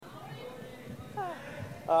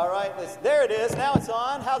All right, there it is. Now it's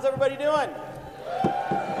on. How's everybody doing?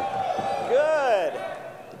 Good.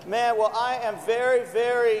 Man, well, I am very,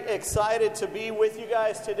 very excited to be with you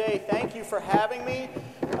guys today. Thank you for having me.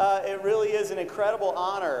 It really is an incredible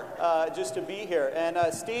honor just to be here. And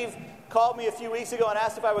Steve called me a few weeks ago and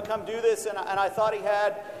asked if I would come do this, and I thought he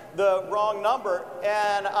had the wrong number.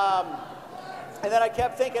 And then I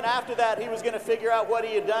kept thinking after that he was going to figure out what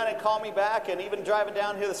he had done and call me back. And even driving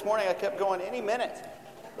down here this morning, I kept going, any minute.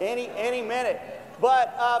 Any minute.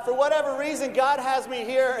 But for whatever reason, God has me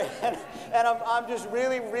here, and I'm just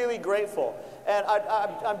really, really grateful. And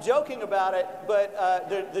I'm joking about it, but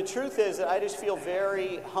the truth is that I just feel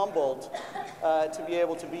very humbled to be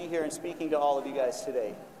able to be here and speaking to all of you guys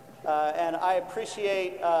today. And I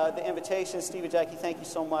appreciate the invitation. Steve and Jackie, thank you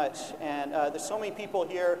so much. And there's so many people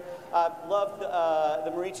here. I've loved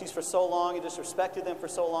the Marichis for so long and just respected them for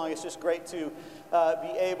so long. It's just great to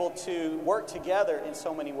be able to work together in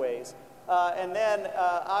so many ways. And then,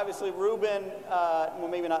 obviously, Ruben, well,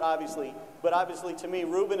 maybe not obviously, but obviously to me,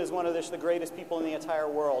 Ruben is one of the greatest people in the entire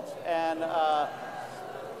world. And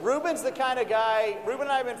Ruben's the kind of guy, Ruben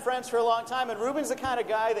and I have been friends for a long time, and Ruben's the kind of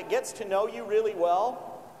guy that gets to know you really well,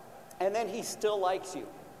 and then he still likes you.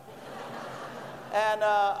 And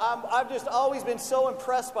I've just always been so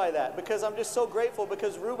impressed by that, because I'm just so grateful,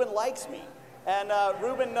 because Ruben likes me. And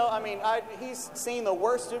Ruben, he's seen the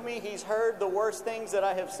worst of me. He's heard the worst things that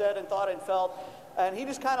I have said and thought and felt. And he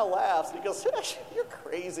just kind of laughs. He goes, you're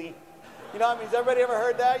crazy. You know, has everybody ever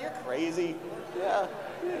heard that? You're crazy.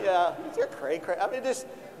 Yeah, you're crazy.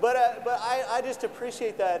 But I just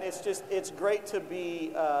appreciate that. It's great to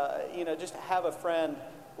be, just to have a friend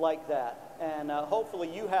like that. And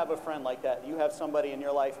hopefully you have a friend like that. You have somebody in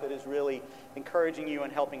your life that is really encouraging you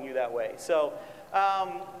and helping you that way.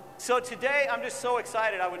 So today, I'm just so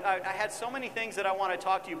excited. I had so many things that I want to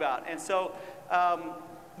talk to you about. And so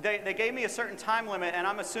they gave me a certain time limit, and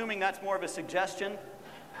I'm assuming that's more of a suggestion.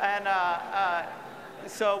 And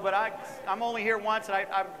but I'm only here once, and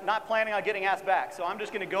I'm not planning on getting asked back. So I'm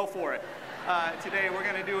just going to go for it. Today, I'm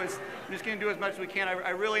just going to do as much as we can. I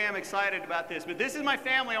really am excited about this. But this is my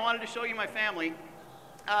family. I wanted to show you my family.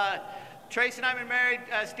 Tracy and I have been married,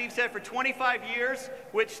 Steve said, for 25 years,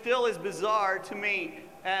 which still is bizarre to me.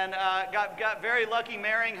 And got very lucky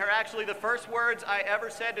marrying her. Actually, the first words I ever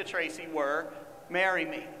said to Tracy were, "Marry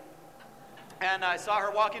me." And I saw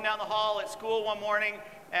her walking down the hall at school one morning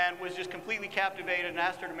and was just completely captivated and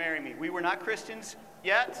asked her to marry me. We were not Christians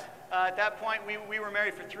yet. At that point, we were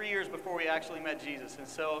married for 3 years before we actually met Jesus. And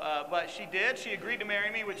so, but she did. She agreed to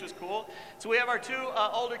marry me, which was cool. So we have our two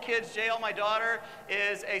older kids. Jael, my daughter,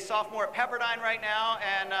 is a sophomore at Pepperdine right now.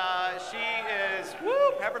 And she is,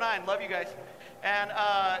 Pepperdine, love you guys. And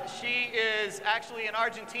she is actually in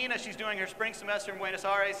Argentina. She's doing her spring semester in Buenos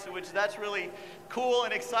Aires, which that's really cool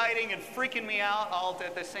and exciting and freaking me out all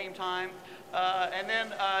at the same time. And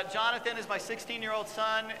then Jonathan is my 16-year-old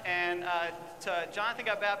son, and Jonathan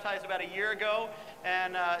got baptized about a year ago,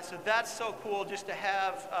 and so that's so cool just to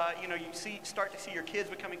have, start to see your kids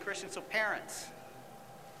becoming Christians. So parents,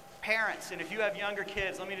 and if you have younger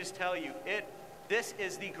kids, let me just tell you, this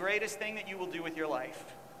is the greatest thing that you will do with your life,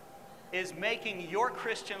 is making your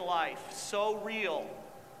Christian life so real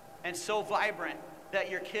and so vibrant that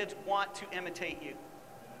your kids want to imitate you.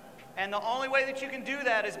 And the only way that you can do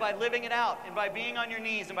that is by living it out and by being on your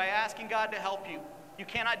knees and by asking God to help you. You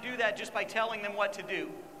cannot do that just by telling them what to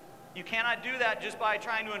do. You cannot do that just by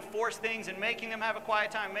trying to enforce things and making them have a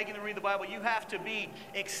quiet time, making them read the Bible. You have to be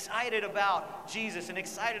excited about Jesus and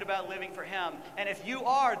excited about living for Him. And if you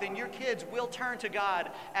are, then your kids will turn to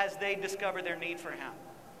God as they discover their need for Him.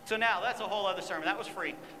 So now, that's a whole other sermon. That was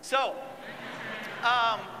free. So,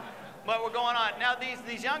 but we're going on. Now,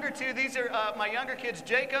 these younger two, these are my younger kids.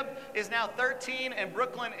 Jacob is now 13 and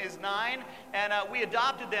Brooklyn is 9. And we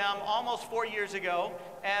adopted them almost 4 years ago.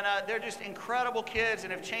 And they're just incredible kids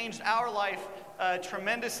and have changed our life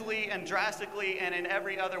tremendously and drastically and in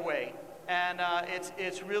every other way. And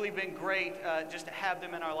it's really been great just to have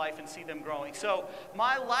them in our life and see them growing. So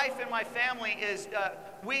my life and my family is,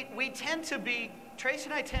 we tend to be, Tracy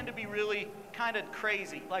and I tend to be really kind of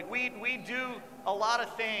crazy. Like we do a lot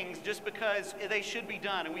of things just because they should be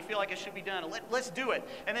done and we feel like it should be done. Let's do it.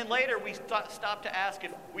 And then later we stop to ask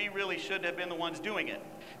if we really should have been the ones doing it.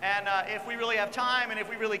 And if we really have time and if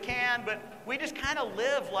we really can, but we just kind of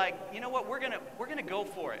live like, you know what, we're gonna go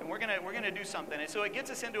for it and we're gonna do something. And so it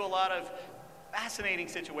gets us into a lot of fascinating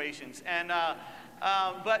situations. And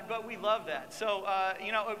but we love that. So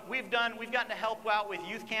we've gotten to help out with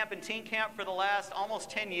youth camp and teen camp for the last almost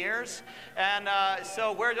 10 years. And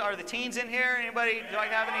so where are the teens in here? Anybody? Do I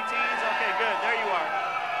have any teens? Okay, good. There you are.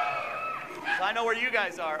 So I know where you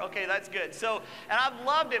guys are. Okay, that's good. So, and I've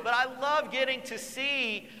loved it, but I love getting to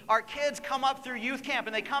see our kids come up through youth camp,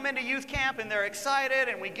 and they come into youth camp, and they're excited,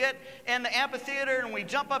 and we get in the amphitheater, and we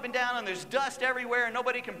jump up and down, and there's dust everywhere, and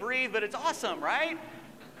nobody can breathe, but it's awesome, right?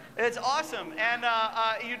 It's awesome, and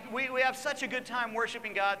we have such a good time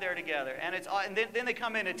worshiping God there together. And then they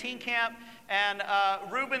come into teen camp, and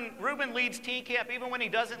Reuben leads teen camp. Even when he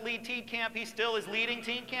doesn't lead teen camp, he still is leading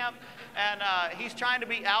teen camp, and he's trying to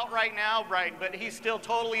be out right now, right? But he's still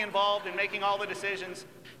totally involved in making all the decisions.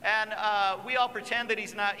 And we all pretend that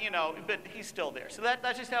he's not, but he's still there. So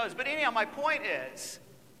that's just how it is. But anyhow, my point is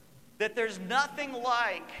that there's nothing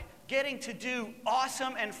like getting to do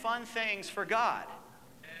awesome and fun things for God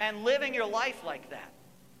and living your life like that.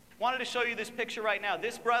 Wanted to show you this picture right now.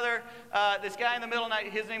 This brother, this guy in the middle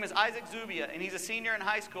night, his name is Isaac Zubia, and he's a senior in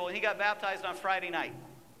high school, and he got baptized on Friday night.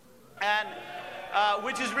 And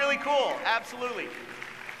which is really cool, absolutely.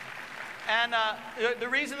 And the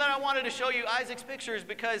reason that I wanted to show you Isaac's picture is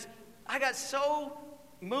because I got so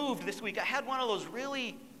moved this week. I had one of those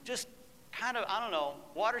really just kind of,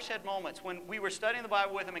 watershed moments when we were studying the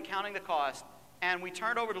Bible with him and counting the cost. And we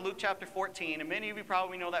turned over to Luke chapter 14, and many of you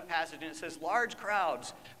probably know that passage, and it says, large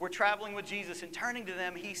crowds were traveling with Jesus, and turning to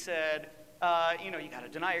them, he said, you got to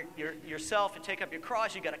deny yourself and take up your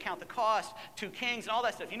cross. You got to count the cost, 2 kings, and all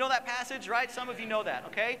that stuff. You know that passage, right? Some of you know that,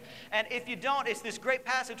 okay? And if you don't, it's this great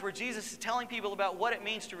passage where Jesus is telling people about what it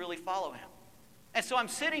means to really follow him. And so I'm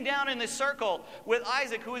sitting down in this circle with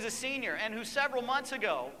Isaac, who is a senior, and who several months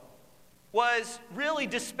ago was really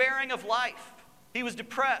despairing of life. He was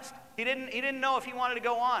depressed. He didn't know if he wanted to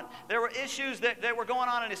go on. There were issues that were going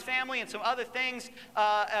on in his family and some other things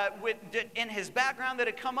in his background that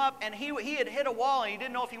had come up, and he had hit a wall, and he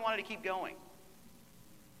didn't know if he wanted to keep going.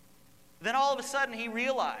 Then all of a sudden he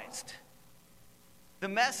realized the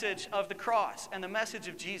message of the cross and the message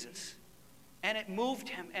of Jesus, and it moved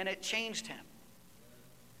him and it changed him.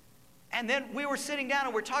 And then we were sitting down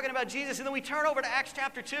and we're talking about Jesus, and then we turn over to Acts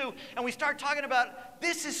chapter 2 and we start talking about,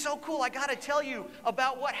 this is so cool, I got to tell you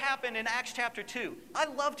about what happened in Acts chapter 2. I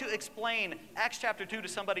love to explain Acts chapter 2 to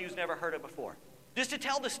somebody who's never heard it before. Just to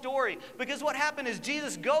tell the story, because what happened is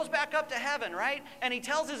Jesus goes back up to heaven, right? And he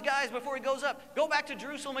tells his guys before he goes up, go back to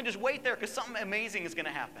Jerusalem and just wait there because something amazing is going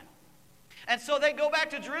to happen. And so they go back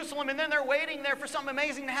to Jerusalem, and then they're waiting there for something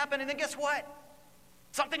amazing to happen, and then guess what?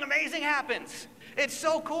 Something amazing happens. It's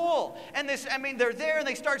so cool. And they're there and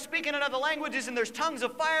they start speaking in other languages, and there's tongues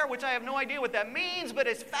of fire, which I have no idea what that means, but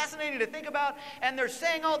it's fascinating to think about. And they're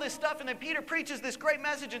saying all this stuff, and then Peter preaches this great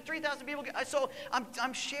message, and 3,000 people. So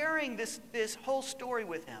I'm sharing this whole story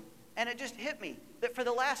with him. And it just hit me that for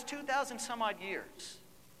the last 2,000 some odd years,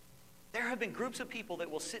 there have been groups of people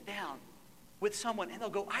that will sit down with someone and they'll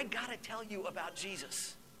go, I got to tell you about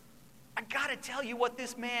Jesus. I got to tell you what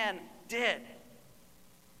this man did.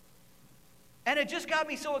 And it just got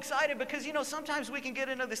me so excited because, sometimes we can get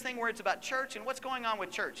into this thing where it's about church and what's going on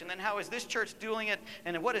with church. And then how is this church doing it?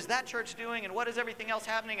 And then what is that church doing? And what is everything else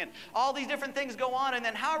happening? And all these different things go on. And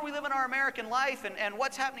then how are we living our American life? And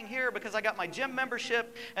what's happening here? Because I got my gym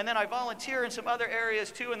membership. And then I volunteer in some other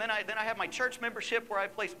areas too. And then I have my church membership where I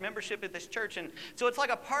place membership at this church. And so it's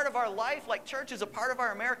like a part of our life. Like church is a part of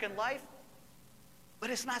our American life.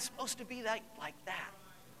 But it's not supposed to be like that.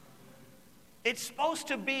 It's supposed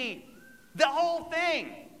to be the whole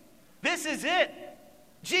thing. This is it.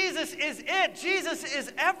 Jesus is it. Jesus is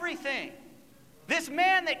everything. This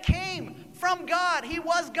man that came from God, he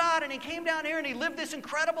was God, and he came down here and he lived this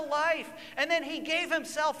incredible life. And then he gave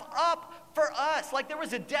himself up for us. Like there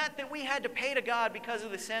was a debt that we had to pay to God because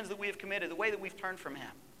of the sins that we have committed, the way that we've turned from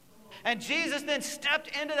him. And Jesus then stepped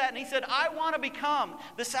into that and he said, I want to become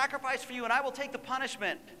the sacrifice for you, and I will take the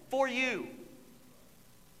punishment for you.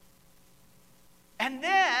 And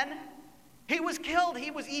then he was killed.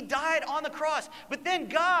 He died on the cross. But then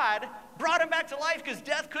God brought him back to life because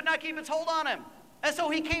death could not keep its hold on him. And so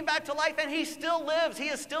he came back to life, and he still lives. He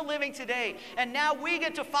is still living today. And now we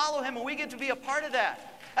get to follow him, and we get to be a part of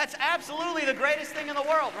that. That's absolutely the greatest thing in the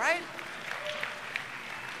world, right?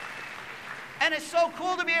 And it's so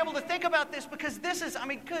cool to be able to think about this because this is,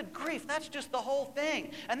 good grief, that's just the whole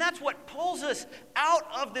thing. And that's what pulls us out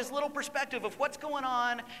of this little perspective of what's going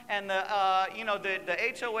on and the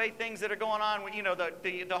HOA things that are going on,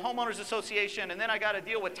 the homeowners association, and then I got to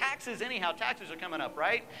deal with taxes anyhow. Taxes are coming up,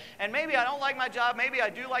 right? And maybe I don't like my job. Maybe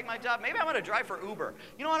I do like my job. Maybe I'm going to drive for Uber.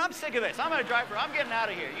 You know what? I'm sick of this. I'm going to drive for, I'm getting out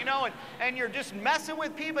of here, and you're just messing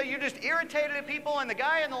with people. You're just irritated at people. And the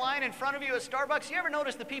guy in the line in front of you at Starbucks, you ever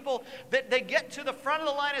notice the people that they get to the front of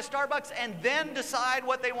the line at Starbucks and then decide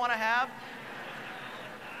what they want to have?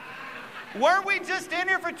 Weren't we just in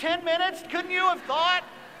here for 10 minutes? Couldn't you have thought?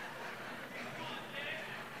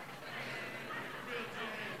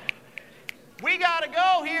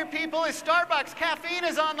 here, people. It's Starbucks. Caffeine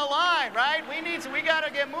is on the line, right? We got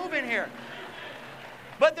to get moving here.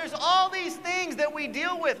 But there's all these things that we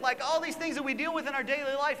deal with, like all these things that we deal with in our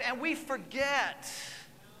daily life, and we forget.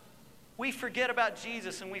 We forget about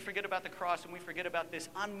Jesus, and we forget about the cross, and we forget about this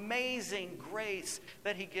amazing grace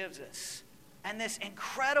that he gives us. And this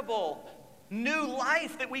incredible new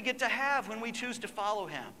life that we get to have when we choose to follow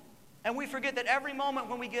him. And we forget that every moment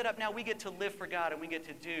when we get up now, we get to live for God, and we get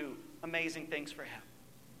to do amazing things for him.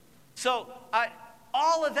 So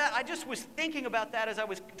all of that, I just was thinking about that as I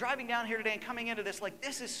was driving down here today and coming into this, like,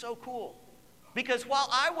 this is so cool. Because while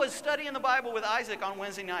I was studying the Bible with Isaac on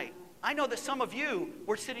Wednesday night, I know that some of you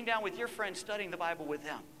were sitting down with your friends studying the Bible with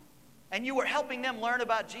them. And you were helping them learn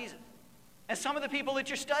about Jesus. And some of the people that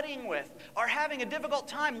you're studying with are having a difficult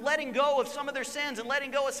time letting go of some of their sins and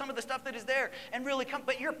letting go of some of the stuff that is there and really come.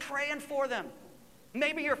 But you're praying for them.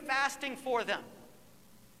 Maybe you're fasting for them.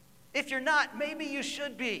 If you're not, maybe you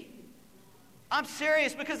should be. I'm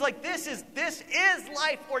serious, because like this is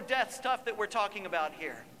life or death stuff that we're talking about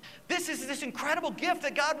here. This is this incredible gift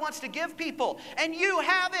that God wants to give people, and you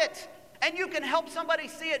have it, and you can help somebody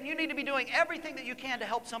see it, and you need to be doing everything that you can to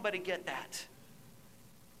help somebody get that.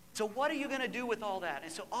 So what are you going to do with all that?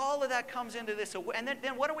 And so all of that comes into this. And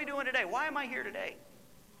then what are we doing today? Why am I here today?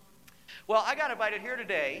 Well, I got invited here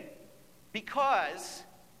today because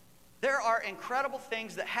there are incredible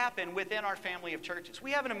things that happen within our family of churches.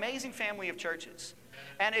 We have an amazing family of churches.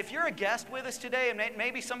 And if you're a guest with us today, and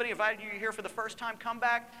maybe somebody invited you here for the first time, come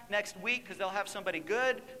back next week, because they'll have somebody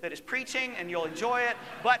good that is preaching and you'll enjoy it.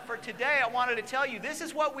 But for today, I wanted to tell you, this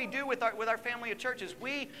is what we do with our family of churches.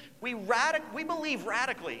 We believe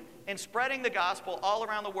radically in spreading the gospel all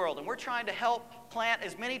around the world. And we're trying to help plant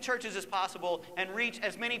as many churches as possible and reach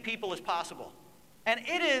as many people as possible. And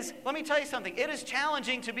it is, let me tell you something, it is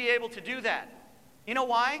challenging to be able to do that. You know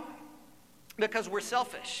why? Because we're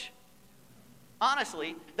selfish.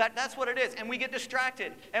 Honestly, that's what it is. And we get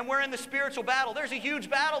distracted. And we're in the spiritual battle. There's a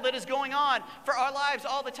huge battle that is going on for our lives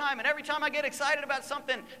all the time. And every time I get excited about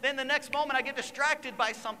something, then the next moment I get distracted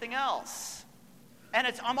by something else. And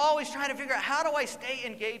I'm always trying to figure out, how do I stay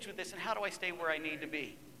engaged with this, and how do I stay where I need to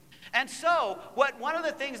be? And so, one of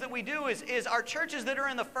the things that we do is our churches that are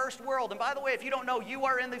in the first world, and by the way, if you don't know, you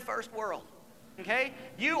are in the first world, okay?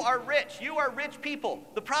 You are rich. You are rich people.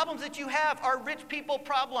 The problems that you have are rich people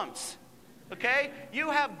problems, okay?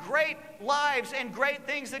 You have great lives and great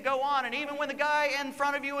things that go on, and even when the guy in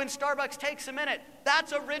front of you in Starbucks takes a minute,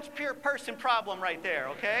 that's a rich person problem right there,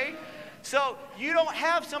 okay? So you don't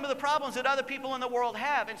have some of the problems that other people in the world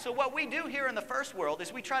have. And so what we do here in the first world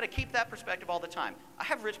is we try to keep that perspective all the time. I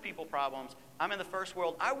have rich people problems. I'm in the first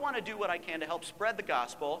world. I want to do what I can to help spread the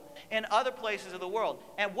gospel in other places of the world.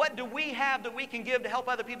 And what do we have that we can give to help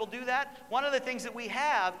other people do that? One of the things that we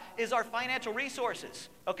have is our financial resources.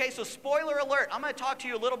 Okay, so spoiler alert, I'm going to talk to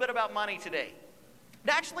you a little bit about money today.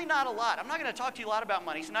 Actually, not a lot. I'm not going to talk to you a lot about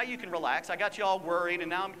money, so now you can relax. I got you all worried, and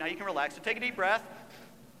now you can relax. So take a deep breath.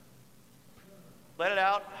 Let it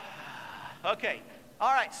out. Okay.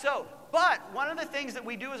 All right. So, but one of the things that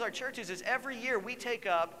we do as our churches is every year we take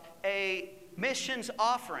up a missions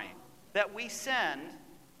offering that we send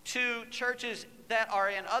to churches that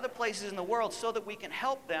are in other places in the world so that we can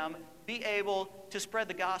help them be able to spread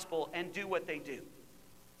the gospel and do what they do.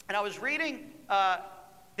 And I was reading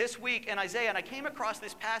this week in Isaiah, and I came across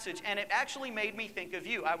this passage, and it actually made me think of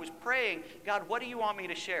you. I was praying, God, what do you want me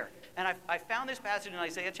to share? And I found this passage in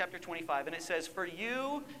Isaiah chapter 25, and it says, "For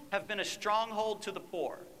you have been a stronghold to the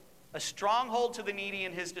poor, a stronghold to the needy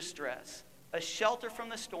in his distress, a shelter from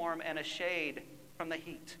the storm and a shade from the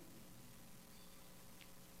heat."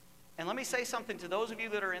 And let me say something to those of you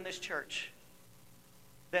that are in this church,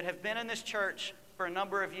 that have been in this church for a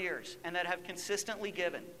number of years, and that have consistently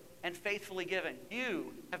given and faithfully given.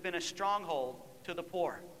 You have been a stronghold to the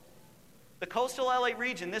poor. The coastal LA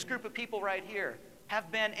region, this group of people right here,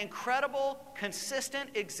 have been incredible,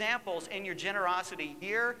 consistent examples in your generosity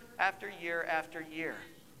year after year after year.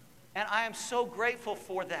 And I am so grateful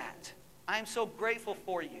for that. I am so grateful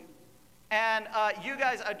for you. And you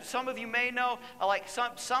guys, some of you may know, like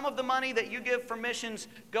some of the money that you give for missions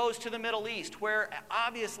goes to the Middle East, where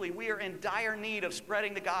obviously we are in dire need of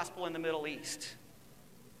spreading the gospel in the Middle East.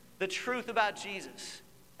 The truth about Jesus.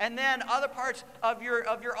 And then other parts of your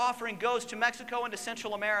offering goes to Mexico and to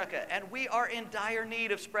Central America. And we are in dire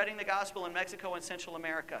need of spreading the gospel in Mexico and Central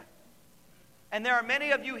America. And there are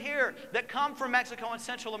many of you here that come from Mexico and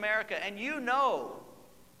Central America, and you know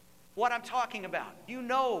what I'm talking about. You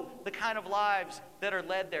know the kind of lives that are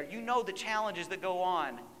led there. You know the challenges that go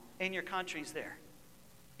on in your countries there.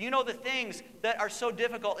 You know the things that are so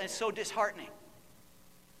difficult and so disheartening.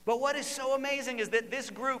 But what is so amazing is that this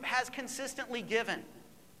group has consistently given.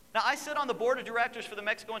 Now, I sit on the board of directors for the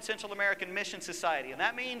Mexico and Central American Mission Society, and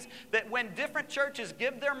that means that when different churches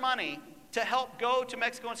give their money to help go to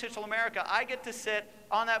Mexico and Central America, I get to sit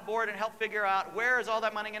on that board and help figure out where is all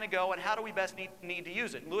that money going to go and how do we best need to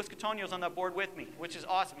use it. Luis Cotonio's on that board with me, which is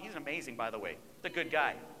awesome. He's amazing, by the way. He's a good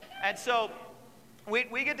guy. And so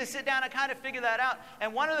we get to sit down and kind of figure that out.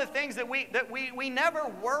 And one of the things that we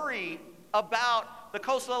never worry about the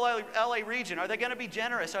coastal LA region. Are they going to be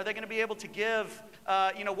generous? Are they going to be able to give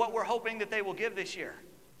what we're hoping that they will give this year?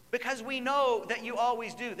 Because we know that you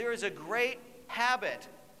always do. There is a great habit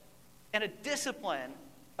and a discipline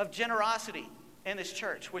of generosity in this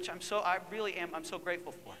church, which I'm so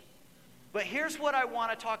grateful for. But here's what I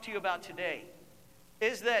want to talk to you about today,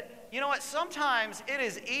 is that, you know what, sometimes it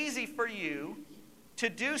is easy for you to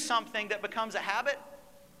do something that becomes a habit.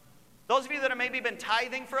 Those of you that have maybe been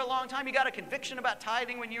tithing for a long time, you got a conviction about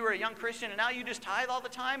tithing when you were a young Christian, and now you just tithe all the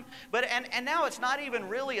time. And now it's not even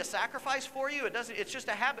really a sacrifice for you. It's just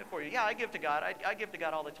a habit for you. Yeah, I give to God. I give to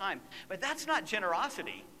God all the time. But that's not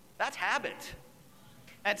generosity. That's habit.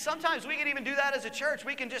 And sometimes we can even do that as a church.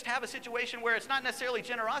 We can just have a situation where it's not necessarily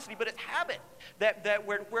generosity, but it's habit that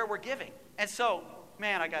where we're giving. And so,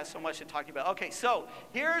 man, I got so much to talk to you about. Okay, so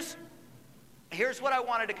here's what I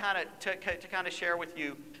wanted to kind of share with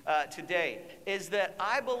you today, is that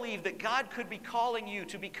I believe that God could be calling you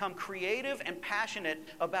to become creative and passionate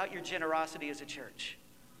about your generosity as a church.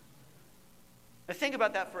 Now think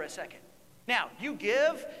about that for a second. Now, you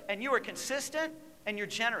give and you are consistent and you're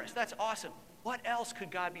generous. That's awesome. What else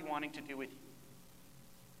could God be wanting to do with you?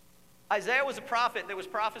 Isaiah was a prophet that was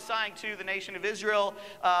prophesying to the nation of Israel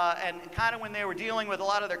and kind of when they were dealing with a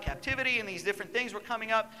lot of their captivity and these different things were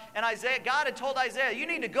coming up. And God had told Isaiah, you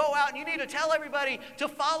need to go out and you need to tell everybody to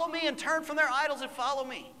follow me and turn from their idols and follow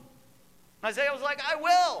me. And Isaiah was like, I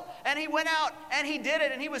will. And he went out and he did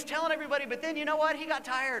it and he was telling everybody, but then you know what? He got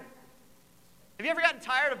tired. Have you ever gotten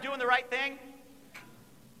tired of doing the right thing?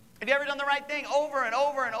 Have you ever done the right thing over and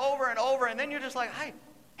over and over and over, and then you're just like, I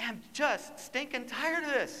am just stinking tired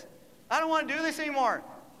of this. I don't want to do this anymore.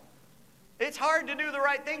 It's hard to do the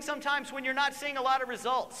right thing sometimes when you're not seeing a lot of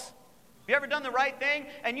results. Have you ever done the right thing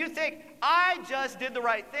and you think, I just did the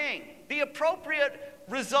right thing? The appropriate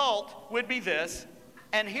result would be this,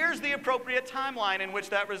 and here's the appropriate timeline in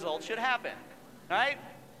which that result should happen. Right?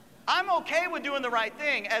 I'm okay with doing the right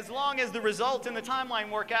thing as long as the result and the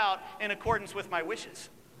timeline work out in accordance with my wishes.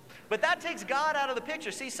 But that takes God out of the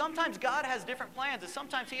picture. See, sometimes God has different plans, and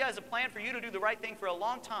sometimes he has a plan for you to do the right thing for a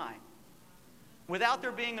long time without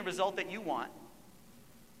there being the result that you want.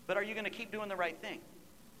 But are you going to keep doing the right thing?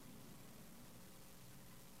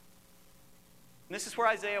 And this is where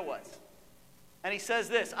Isaiah was. And he says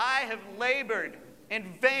this, I have labored in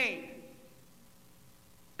vain.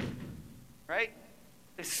 Right?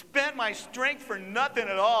 I spent my strength for nothing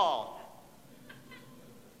at all.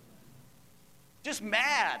 Just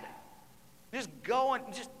mad. Just going,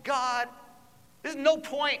 just God, there's no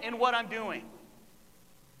point in what I'm doing.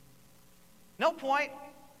 No point.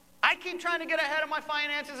 I keep trying to get ahead of my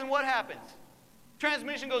finances, and what happens?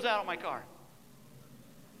 Transmission goes out on my car.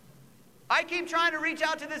 I keep trying to reach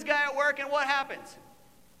out to this guy at work, and what happens?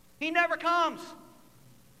 He never comes.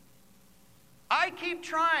 I keep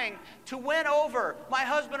trying to win over my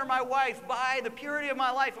husband or my wife by the purity of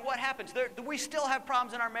my life, and what happens? We still have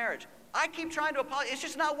problems in our marriage. I keep trying to apologize. It's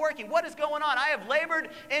just not working. What is going on? I have labored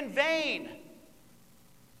in vain.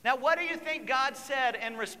 Now, what do you think God said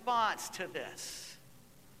in response to this?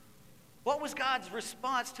 What was God's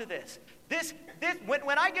response to this?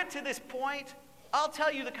 When I get to this point, I'll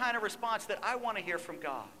tell you the kind of response that I want to hear from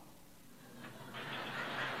God.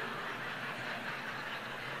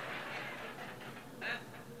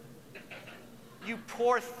 You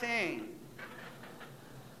poor thing.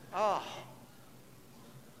 Oh.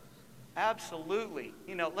 Absolutely.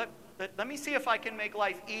 You know, let me see if I can make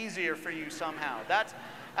life easier for you somehow.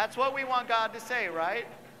 That's what we want God to say, right?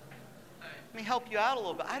 Let me help you out a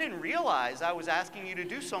little bit. I didn't realize I was asking you to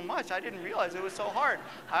do so much. I didn't realize it was so hard.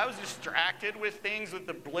 I was distracted with things with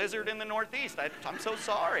the blizzard in the Northeast. I'm so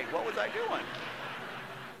sorry. What was I doing?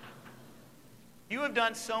 You have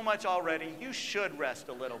done so much already. You should rest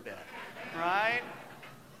a little bit, right?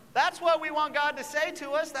 That's what we want God to say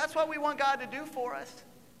to us. That's what we want God to do for us.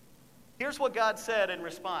 Here's what God said in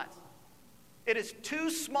response. It is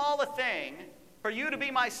too small a thing for you to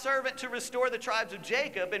be my servant to restore the tribes of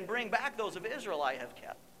Jacob and bring back those of Israel I have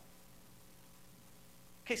kept.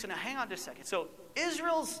 Okay, so now hang on just a second. So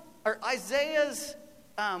Isaiah's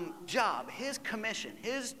job, his commission,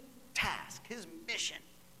 his task, his mission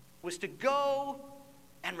was to go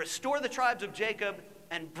and restore the tribes of Jacob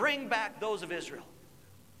and bring back those of Israel.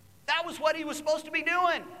 That was what he was supposed to be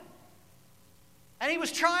doing. And he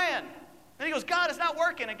was trying. And he goes, God, it's not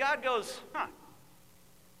working. And God goes,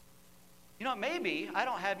 you know, maybe I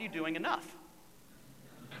don't have you doing enough.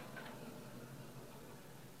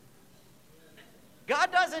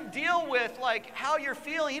 God doesn't deal with like how you're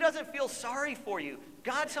feeling. He doesn't feel sorry for you.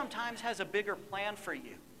 God sometimes has a bigger plan for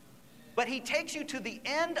you. But he takes you to the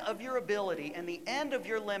end of your ability and the end of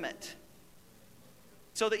your limit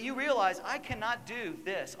so that you realize, I cannot do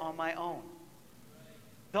this on my own.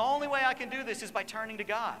 The only way I can do this is by turning to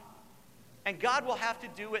God. And God will have to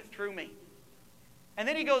do it through me. And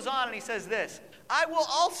then he goes on and he says this, I will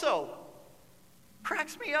also,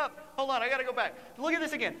 cracks me up. Hold on, I got to go back. Look at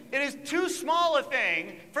this again. It is too small a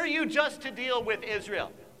thing for you just to deal with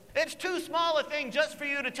Israel. It's too small a thing just for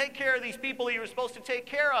you to take care of these people you were supposed to take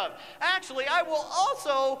care of. Actually, I will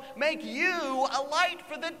also make you a light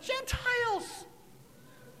for the Gentiles.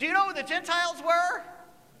 Do you know who the Gentiles were?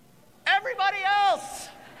 Everybody else.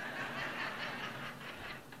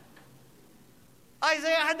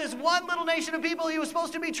 Isaiah had this one little nation of people he was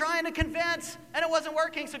supposed to be trying to convince, and it wasn't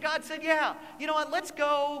working. So God said, yeah, you know what? Let's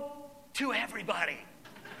go to everybody.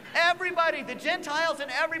 Everybody, the Gentiles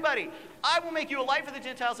and everybody. I will make you a light for the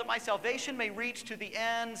Gentiles that my salvation may reach to the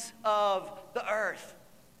ends of the earth.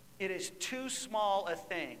 It is too small a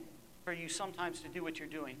thing for you sometimes to do what you're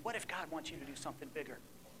doing. What if God wants you to do something bigger?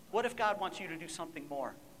 What if God wants you to do something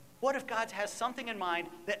more? What if God has something in mind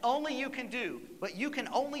that only you can do, but you can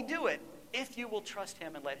only do it if you will trust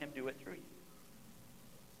him and let him do it through you?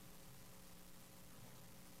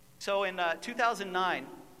 So in 2009,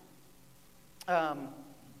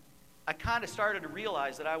 I kind of started to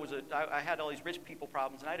realize that I had all these rich people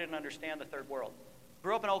problems, and I didn't understand the third world.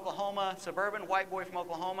 Grew up in Oklahoma, suburban white boy from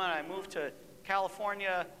Oklahoma, and I moved to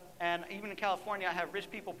California. And even in California, I have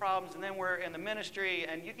rich people problems, and then we're in the ministry,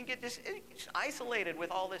 and you can get just isolated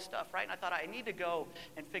with all this stuff, right? And I thought, I need to go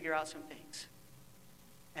and figure out some things.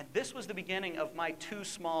 And this was the beginning of my too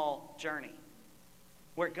small journey,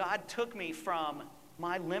 where God took me from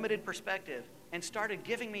my limited perspective and started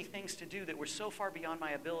giving me things to do that were so far beyond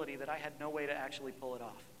my ability that I had no way to actually pull it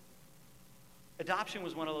off. Adoption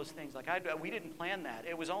was one of those things. Like we didn't plan that.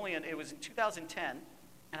 It was in 2010.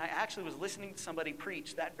 And I actually was listening to somebody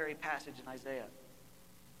preach that very passage in Isaiah.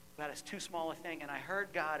 That is too small a thing. And I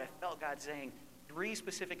felt God saying 3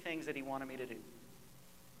 specific things that he wanted me to do.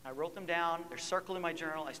 I wrote them down. They're circled in my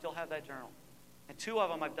journal. I still have that journal. And 2 of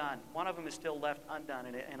them I've done. One of them is still left undone.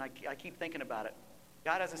 And I keep thinking about it.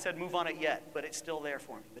 God hasn't said move on it yet, but it's still there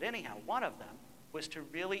for me. But anyhow, one of them was to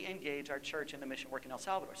really engage our church in the mission work in El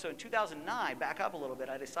Salvador. So in 2009, back up a little bit,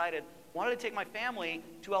 I wanted to take my family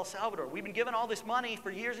to El Salvador. We've been given all this money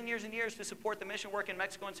for years and years and years to support the mission work in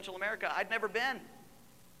Mexico and Central America. I'd never been.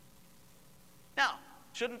 Now,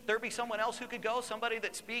 shouldn't there be someone else who could go? Somebody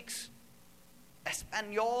that speaks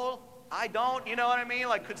Espanol? I don't, you know what I mean?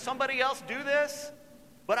 Like, could somebody else do this?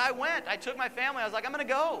 But I went. I took my family. I was like, I'm going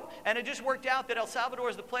to go. And it just worked out that El Salvador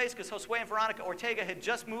is the place because Josue and Veronica Ortega had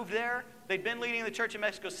just moved there. They'd been leading the church in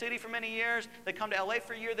Mexico City for many years. They'd come to LA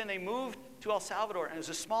for a year. Then they moved to El Salvador. And it was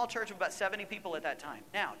a small church of about 70 people at that time.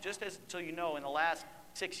 Now, so you know, in the last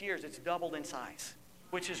 6 years, it's doubled in size,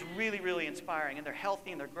 which is really, really inspiring. And they're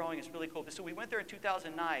healthy and they're growing. It's really cool. So we went there in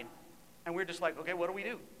 2009, and we were just like, okay, what do we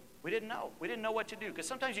do? We didn't know. We didn't know what to do. Because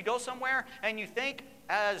sometimes you go somewhere and you think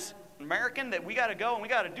as American that we got to go and we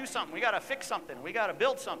got to do something. We got to fix something. We got to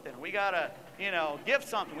build something. We got to, give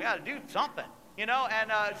something. We got to do something,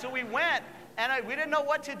 And so we went, and we didn't know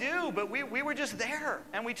what to do, but we were just there.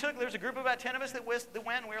 And there's a group of about 10 of us that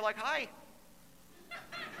went, and we were like, hi.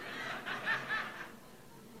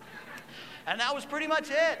 And that was pretty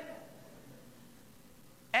much it.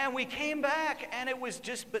 And we came back, and it was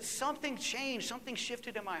but something changed. Something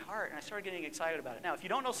shifted in my heart, and I started getting excited about it. Now, if you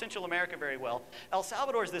don't know Central America very well, El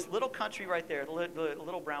Salvador is this little country right there, the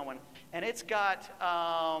little brown one, and it's got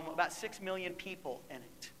about 6 million people in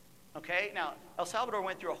it. Okay? Now, El Salvador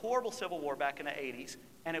went through a horrible civil war back in the 80s,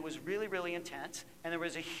 and it was really, really intense, and there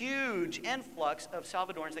was a huge influx of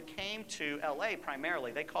Salvadorans that came to L.A.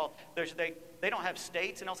 primarily. They don't have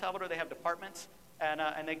states in El Salvador, they have departments, and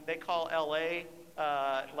they call L.A.,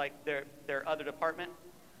 like their other department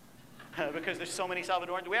because there's so many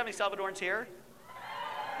Salvadorans. Do we have any Salvadorans here?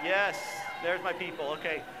 Yes, there's my people.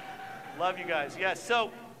 Okay, love you guys. Yes,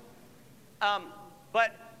 so,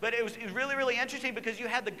 but it was really, really interesting because you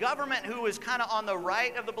had the government who was kind of on the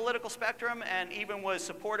right of the political spectrum and even was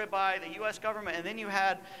supported by the U.S. government, and then you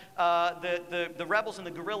had the rebels and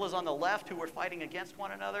the guerrillas on the left who were fighting against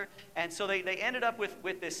one another, and so they ended up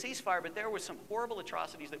with this ceasefire, but there were some horrible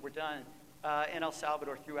atrocities that were done in El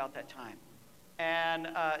Salvador throughout that time. and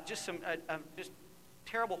just some just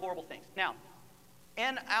terrible, horrible things. Now,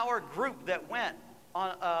 in our group that went,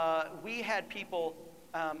 we had people,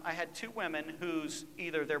 I had 2 women whose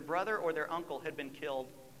either their brother or their uncle had been killed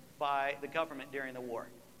by the government during the war.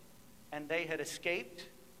 And they had escaped.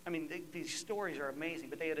 I mean, these stories are amazing,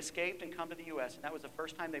 but they had escaped and come to the U.S., and that was the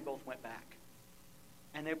first time they both went back.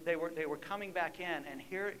 And they were coming back in, and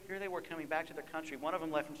here they were coming back to their country. One of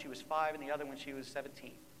them left when she was 5, and the other when she was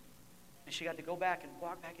 17. And she got to go back and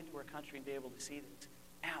walk back into her country and be able to see this.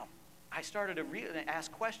 Now, I started to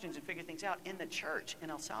ask questions and figure things out in the church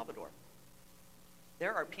in El Salvador.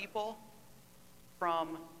 There are people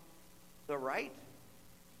from the right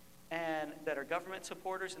and that are government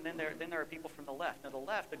supporters, and then there are people from the left. Now, the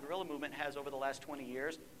left, the guerrilla movement, has over the last 20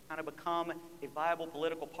 years kind of become a viable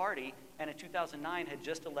political party, and in 2009 had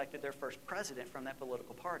just elected their first president from that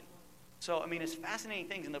political party. So, I mean, it's fascinating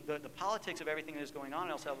things, and the politics of everything that is going on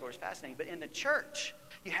in El Salvador is fascinating. But in the church,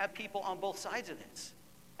 you have people on both sides of this.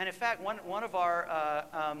 And in fact, one of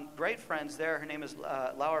our great friends there, her name is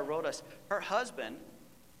Laura Rodas, her husband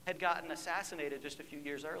had gotten assassinated just a few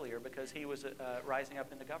years earlier because he was rising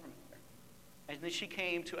up in the government there. And then she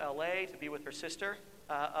came to LA to be with her sister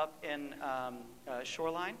up in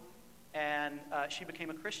Shoreline, and she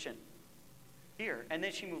became a Christian here. And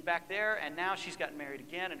then she moved back there, and now she's gotten married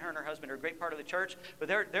again, and her are a great part of the church. But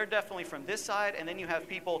they're definitely from this side, and then you have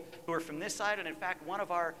people who are from this side. And in fact, one of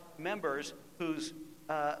our members whose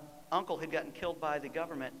uncle had gotten killed by the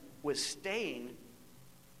government was staying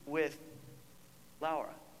with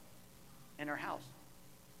Laura in her house.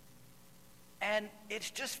 And it's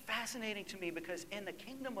just fascinating to me because in the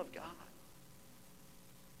kingdom of God,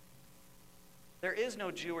 there is no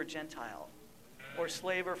Jew or Gentile or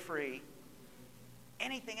slave or free.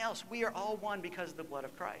 Anything else, we are all one because of the blood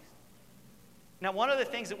of Christ. Now, one of the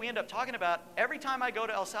things that we end up talking about, every time I go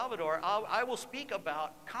to El Salvador, I will speak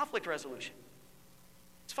about conflict resolution.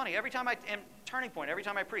 It's funny, every time Turning Point, every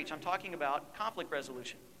time I preach, I'm talking about conflict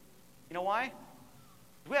resolution. You know why?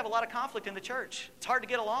 We have a lot of conflict in the church. It's hard to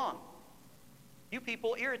get along. You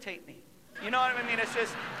people irritate me. You know what I mean? It's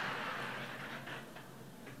just...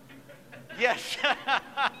 Yes.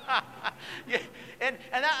 Yeah. And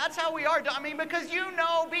that's how we are. I mean, because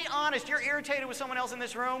be honest, you're irritated with someone else in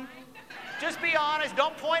this room. Just be honest.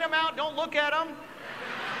 Don't point them out. Don't look at them.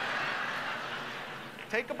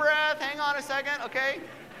 Take a breath. Hang on a second, okay?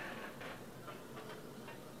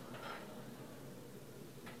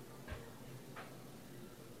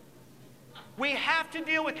 We have to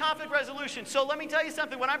deal with conflict resolution. So let me tell you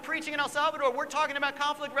something. When I'm preaching in El Salvador, we're talking about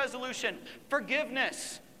conflict resolution,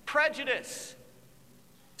 forgiveness, prejudice.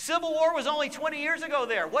 Civil War was only 20 years ago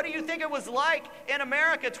there. What do you think it was like in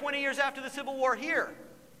America 20 years after the Civil War here?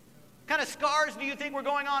 What kind of scars do you think were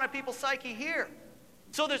going on in people's psyche here?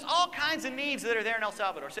 So there's all kinds of needs that are there in El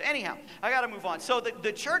Salvador. So anyhow, I got to move on. So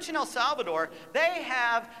the church in El Salvador, they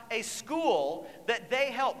have a school that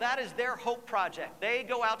they help. That is their Hope Project. They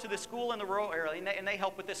go out to the school in the rural area, and they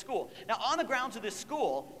help with this school. Now, on the grounds of this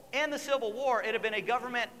school, in the Civil War, it had been a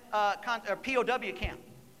government POW camp.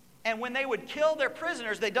 And when they would kill their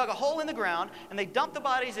prisoners, they dug a hole in the ground, and they dumped the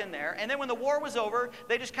bodies in there. And then when the war was over,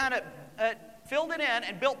 they just kind of filled it in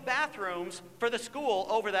and built bathrooms for the school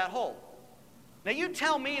over that hole. Now, you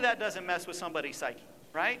tell me that doesn't mess with somebody's psyche,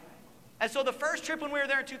 right? And so the first trip when we were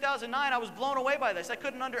there in 2009, I was blown away by this.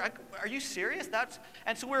 Are you serious?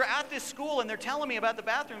 And so we were at this school, and they're telling me about the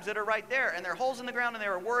bathrooms that are right there, and there are holes in the ground, and they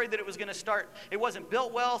were worried that it was going to start. It wasn't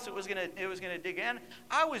built well, so it was going to dig in.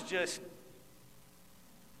 I was just,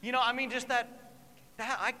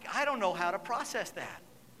 I don't know how to process that.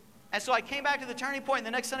 And so I came back to the Turning Point, and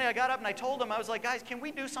the next Sunday I got up and I told them, I was like, guys, can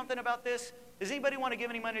we do something about this? Does anybody want to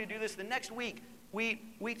give any money to do this? The next week, we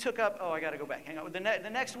took up, I got to go back. Hang on. The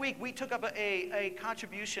next week, we took up a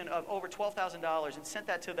contribution of over $12,000 and sent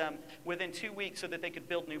that to them within 2 weeks so that they could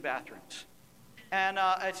build new bathrooms. And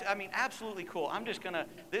absolutely cool. I was going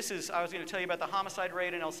to tell you about the homicide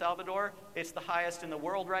rate in El Salvador. It's the highest in the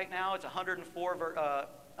world right now. It's 104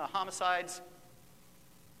 homicides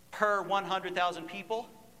per 100,000 people.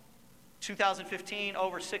 2015,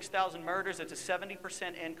 over 6,000 murders. It's a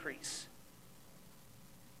 70% increase.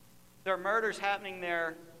 There are murders happening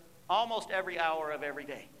there almost every hour of every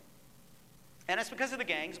day. And it's because of the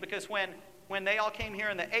gangs, because when they all came here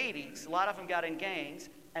in the 80s, a lot of them got in gangs,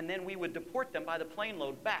 and then we would deport them by the plane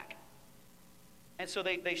load back. And so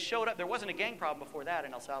they showed up. There wasn't a gang problem before that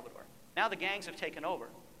in El Salvador. Now the gangs have taken over.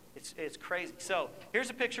 It's crazy. So here's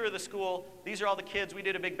a picture of the school. These are all the kids. We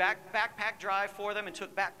did a big backpack drive for them and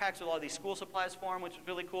took backpacks with all these school supplies for them, which was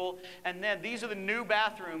really cool. And then these are the new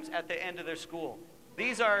bathrooms at the end of their school.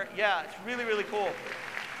 It's really, really cool.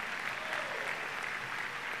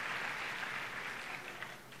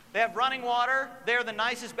 They have running water. They're the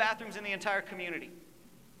nicest bathrooms in the entire community.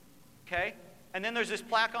 Okay? And then there's this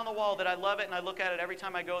plaque on the wall that I love it, and I look at it every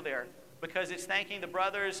time I go there because it's thanking the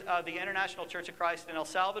brothers of the International Church of Christ in El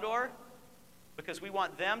Salvador, because we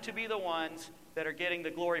want them to be the ones that are getting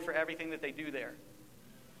the glory for everything that they do there.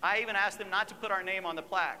 I even asked them not to put our name on the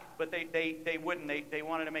plaque, but they wouldn't. They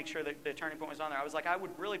wanted to make sure that the Turning Point was on there. I was like, I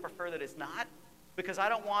would really prefer that it's not, because I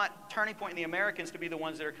don't want Turning Point and the Americans to be the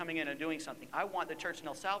ones that are coming in and doing something. I want the church in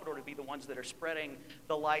El Salvador to be the ones that are spreading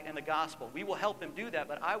the light and the gospel. We will help them do that,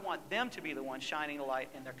 but I want them to be the ones shining the light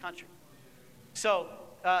in their country. So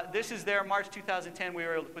this is there, March 2010, we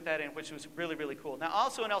were able to put that in, which was really, really cool. Now,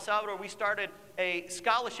 also in El Salvador, we started a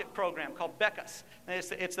scholarship program called Becas. And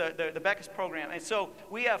it's the Becas program. And so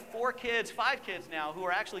we have 5 kids now who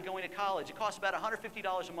are actually going to college. It costs about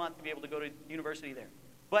 $150 a month to be able to go to university there.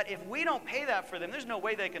 But if we don't pay that for them, there's no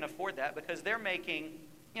way they can afford that, because they're making,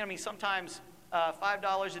 sometimes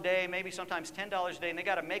 $5 a day, maybe sometimes $10 a day, and they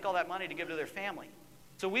got to make all that money to give to their family.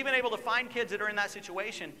 So we've been able to find kids that are in that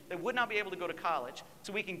situation that would not be able to go to college,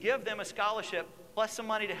 so we can give them a scholarship plus some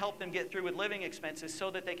money to help them get through with living expenses so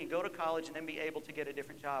that they can go to college and then be able to get a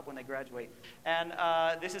different job when they graduate. And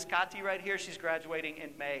this is Kati right here. She's graduating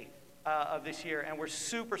in May of this year, and we're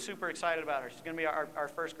super, super excited about her. She's going to be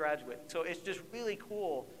our first graduate. So it's just really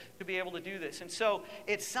cool to be able to do this. And so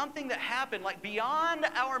it's something that happened like beyond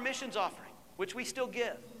our missions offering, which we still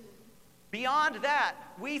give. Beyond that,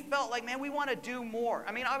 we felt like, man, we want to do more.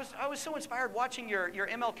 I mean, I was so inspired watching your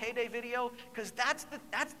MLK Day video, because that's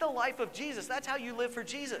the life of Jesus. That's how you live for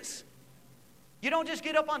Jesus. You don't just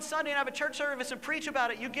get up on Sunday and have a church service and preach about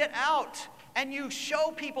it. You get out and you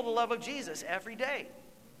show people the love of Jesus every day.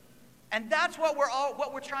 And that's what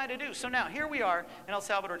we're trying to do. So now here we are in El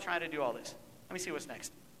Salvador trying to do all this. Let me see what's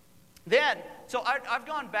next. Then, so I've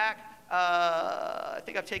gone back. I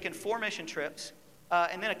think I've taken 4 mission trips.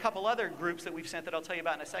 And then a couple other groups that we've sent that I'll tell you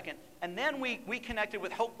about in a second. And then we connected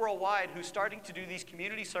with Hope Worldwide, who's starting to do these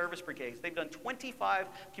community service brigades. They've done 25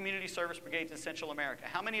 community service brigades in Central America.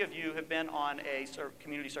 How many of you have been on a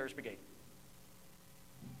community service brigade?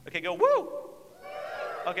 Okay, go woo!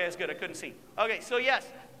 Okay, that's good. I couldn't see. Okay, so yes,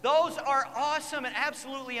 those are awesome and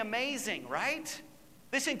absolutely amazing, right?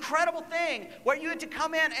 This incredible thing where you had to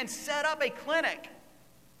come in and set up a clinic.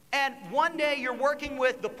 And one day you're working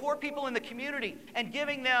with the poor people in the community and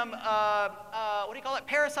giving them,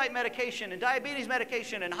 parasite medication and diabetes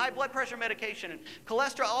medication and high blood pressure medication and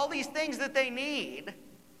cholesterol, all these things that they need.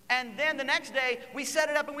 And then the next day we set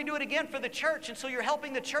it up and we do it again for the church. And so you're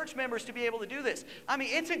helping the church members to be able to do this. I mean,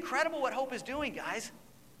 it's incredible what Hope is doing, guys.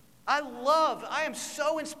 I am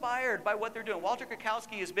so inspired by what they're doing. Walter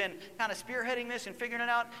Krakowski has been kind of spearheading this and figuring it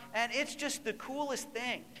out, and it's just the coolest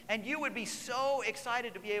thing. And you would be so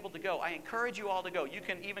excited to be able to go. I encourage you all to go. You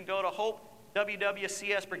can even go to Hope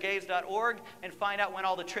www.csbrigades.org and find out when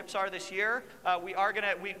all the trips are this year.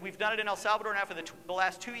 We've done it in El Salvador now for the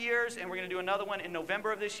last 2 years, and we're going to do another one in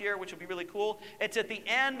November of this year, which will be really cool. It's at the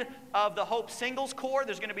end of the Hope Singles Corps.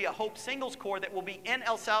 There's going to be a Hope Singles Corps that will be in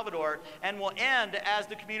El Salvador and will end as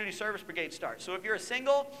the Community Service Brigade starts. So if you're a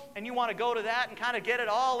single and you want to go to that and kind of get it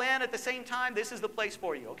all in at the same time, this is the place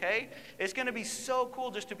for you, okay? It's going to be so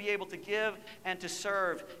cool just to be able to give and to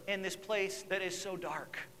serve in this place that is so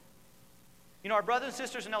dark. You know, our brothers and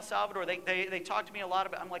sisters in El Salvador, they talk to me a lot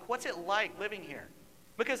about, I'm like, what's it like living here?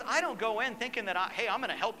 Because I don't go in thinking that, hey, I'm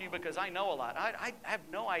going to help you because I know a lot. I have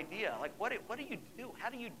no idea. Like, what do you do?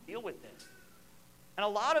 How do you deal with this? And a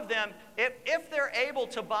lot of them, if they're able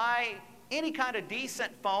to buy any kind of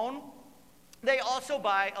decent phone, they also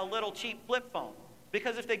buy a little cheap flip phone.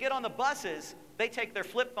 Because if they get on the buses, they take their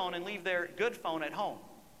flip phone and leave their good phone at home.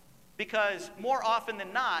 Because more often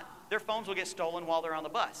than not, their phones will get stolen while they're on the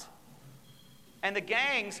bus. And the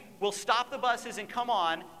gangs will stop the buses and come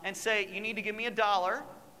on and say, you need to give me $1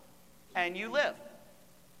 and you live.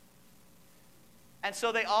 And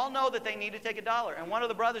so they all know that they need to take $1. And one of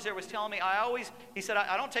the brothers there was telling me, he said,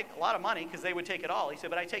 I don't take a lot of money because they would take it all. He said,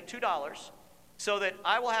 but I take $2 so that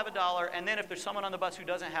I will have $1. And then if there's someone on the bus who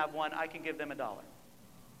doesn't have one, I can give them $1.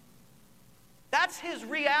 That's his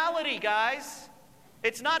reality, guys.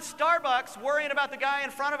 It's not Starbucks worrying about the guy in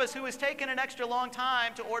front of us who is taking an extra long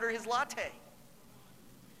time to order his latte.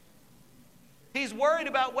 He's worried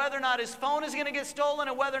about whether or not his phone is going to get stolen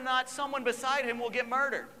and whether or not someone beside him will get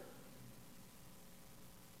murdered.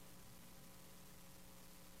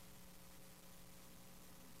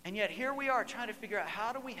 And yet here we are trying to figure out,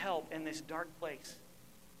 how do we help in this dark place?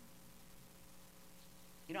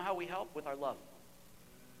 You know how we help? With our love.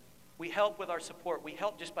 We help with our support. We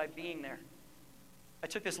help just by being there. I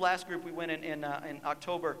took this last group, we went in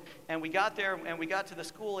October, and we got there, and we got to the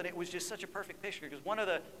school, and it was just such a perfect picture, because one of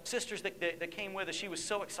the sisters that came with us, she was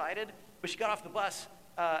so excited, but she got off the bus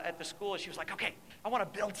at the school, and she was like, okay, I want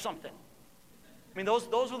to build something. I mean,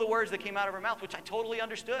 those were the words that came out of her mouth, which I totally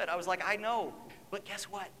understood. I was like, I know, but guess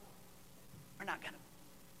what? We're not going to.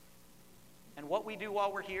 And what we do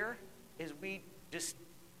while we're here is we just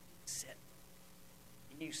sit.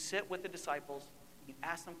 And you sit with the disciples, you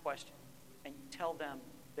ask them questions, and you tell them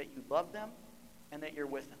that you love them and that you're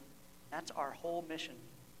with them. That's our whole mission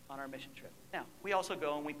on our mission trip. Now, we also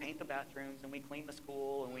go and we paint the bathrooms and we clean the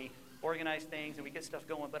school and we organize things and we get stuff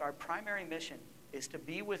going, but our primary mission is to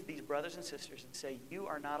be with these brothers and sisters and say, you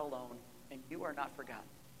are not alone and you are not forgotten.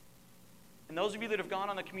 And those of you that have gone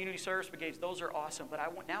on the community service brigades, those are awesome, but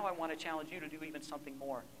now I want to challenge you to do even something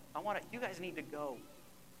more. You guys need to go.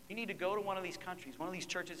 You need to go to one of these countries, one of these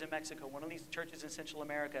churches in Mexico, one of these churches in Central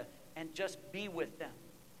America, and just be with them.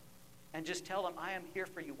 And just tell them, I am here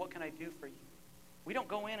for you. What can I do for you? We don't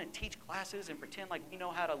go in and teach classes and pretend like we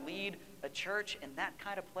know how to lead a church in that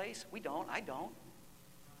kind of place. We don't. I don't.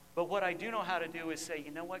 But what I do know how to do is say,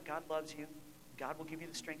 you know what? God loves you. God will give you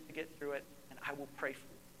the strength to get through it, and I will pray for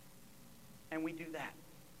you. And we do that.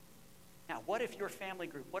 Now, what if your family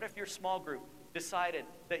group, what if your small group decided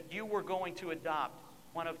that you were going to adopt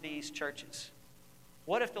one of these churches?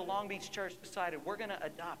 What if the Long Beach church decided we're going to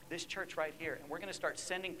adopt this church right here and we're going to start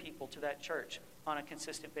sending people to that church on a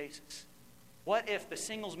consistent basis? What if the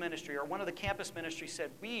singles ministry or one of the campus ministries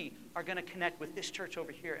said we are going to connect with this church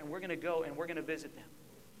over here and we're going to go and we're going to visit them?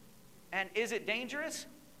 And is it dangerous?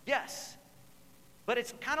 Yes. But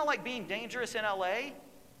it's kind of like being dangerous in LA,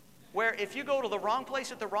 where if you go to the wrong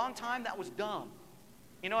place at the wrong time, that was dumb.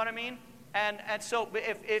 You know what I mean? And so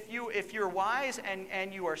if you're wise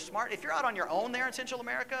and you are smart, if you're out on your own there in Central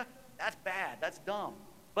America, that's bad. That's dumb.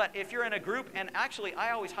 But if you're in a group, and actually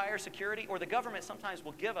I always hire security, or the government sometimes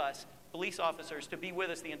will give us police officers to be with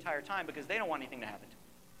us the entire time because they don't want anything to happen.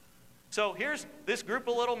 So here's this group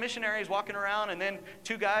of little missionaries walking around, and then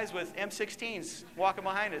two guys with M16s walking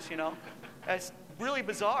behind us, you know. It's really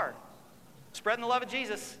bizarre. Spreading the love of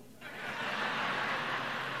Jesus.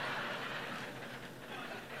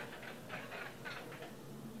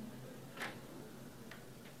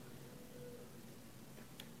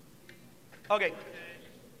 Okay.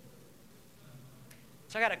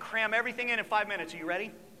 So I got to cram everything in 5 minutes. Are you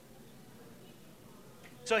ready?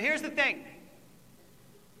 So here's the thing.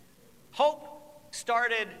 Hope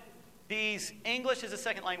started these English as a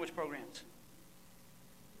second language programs.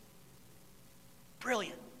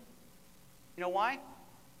 Brilliant. You know why?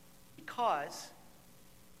 Because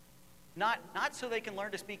not so they can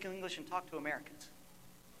learn to speak English and talk to Americans.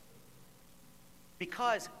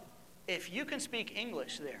 Because if you can speak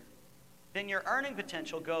English there, then your earning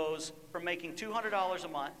potential goes from making $200 a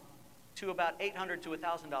month to about $800 to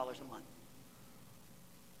 $1,000 a month.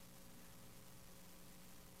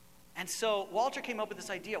 And so Walter came up with this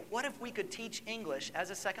idea, what if we could teach English as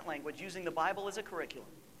a second language using the Bible as a curriculum,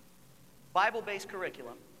 Bible-based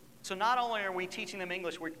curriculum. So not only are we teaching them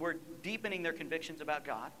English, we're deepening their convictions about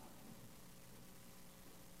God.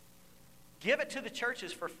 Give it to the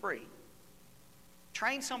churches for free.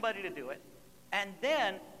 Train somebody to do it. And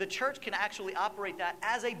then the church can actually operate that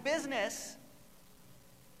as a business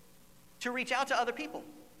to reach out to other people.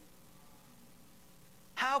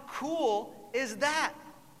 How cool is that?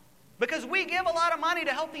 Because we give a lot of money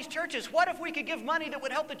to help these churches. What if we could give money that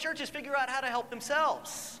would help the churches figure out how to help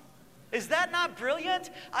themselves? Is that not brilliant?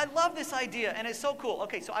 I love this idea, and it's so cool.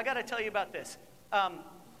 Okay, so I got to tell you about this.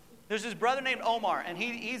 There's this brother named Omar, and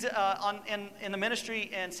he's in the ministry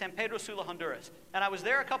in San Pedro Sula, Honduras. And I was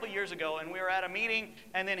there a couple years ago, and we were at a meeting,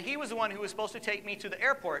 and then he was the one who was supposed to take me to the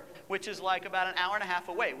airport, which is like about an hour and a half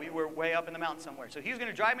away. We were way up in the mountains somewhere. So he was going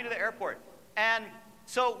to drive me to the airport. And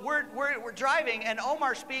so we're driving, and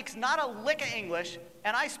Omar speaks not a lick of English,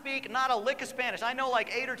 and I speak not a lick of Spanish. I know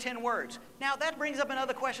like 8 or 10 words. Now, that brings up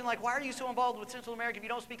another question, like, why are you so involved with Central America if you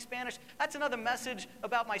don't speak Spanish? That's another message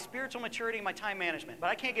about my spiritual maturity and my time management, but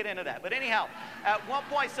I can't get into that. But anyhow, at one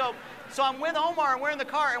point, so I'm with Omar, and we're in the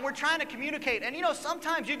car, and we're trying to communicate. And, you know,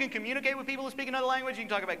 sometimes you can communicate with people who speak another language. You can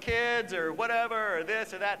talk about kids or whatever or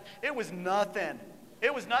this or that. It was nothing.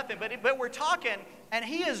 It was nothing, but we're talking, and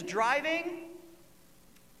he is driving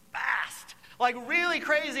fast, like really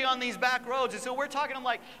crazy on these back roads. And so we're talking, I'm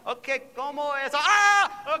like, okay, como es?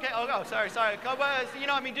 Okay, oh, sorry, como es? You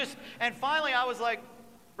know, I mean, just, and finally I was like,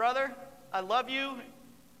 brother, I love you.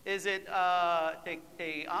 Is it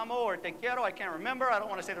te amo or te quiero? I can't remember. I don't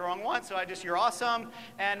want to say the wrong one, so you're awesome.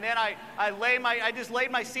 And then I just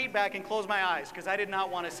laid my seat back and closed my eyes because I did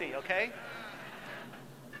not want to see, okay?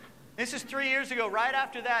 This is 3 years ago. Right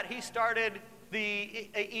after that, he started the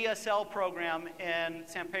ESL program in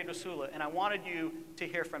San Pedro Sula, and I wanted you to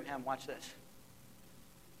hear from him. Watch this.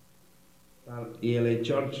 ELA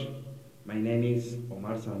Church, my name is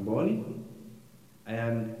Omar Zamboni. I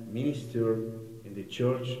am minister in the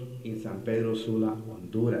church in San Pedro Sula,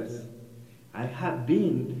 Honduras. I have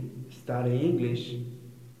been studying English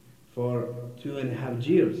for 2.5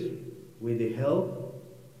 years with the help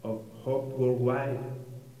of Hope Worldwide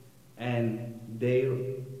and their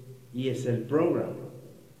ESL program.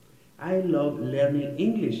 I love learning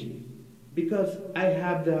English because I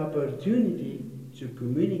have the opportunity to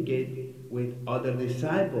communicate with other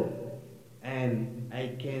disciples and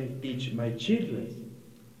I can teach my children.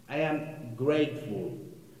 I am grateful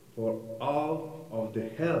for all of the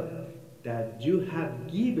help that you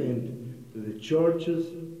have given to the churches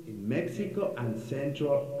in Mexico and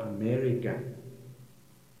Central America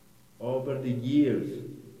over the years.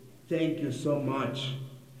 Thank you so much.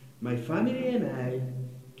 My family and I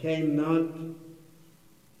cannot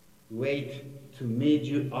wait to meet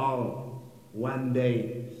you all one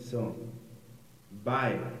day soon.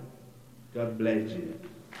 Bye. God bless you. Isn't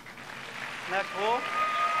that cool?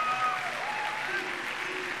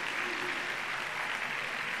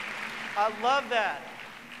 I love that.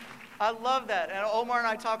 I love that. And Omar and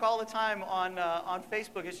I talk all the time on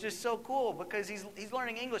Facebook. It's just so cool because he's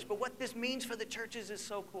learning English. But what this means for the churches is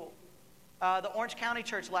so cool. The Orange County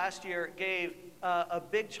Church last year gave a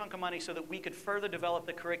big chunk of money so that we could further develop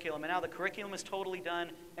the curriculum. And now the curriculum is totally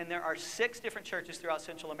done, and there are 6 different churches throughout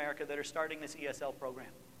Central America that are starting this ESL program.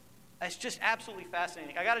 It's just absolutely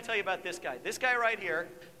fascinating. I got to tell you about this guy. This guy right here,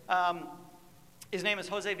 his name is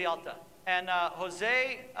Jose Vialta. And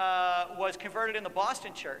Jose was converted in the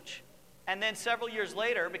Boston church, and then several years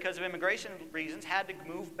later, because of immigration reasons, had to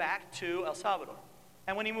move back to El Salvador.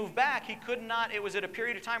 And when he moved back, he could not, it was at a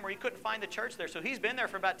period of time where he couldn't find the church there. So he's been there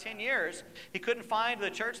for about 10 years. He couldn't find the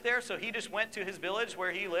church there, so he just went to his village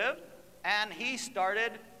where he lived, and he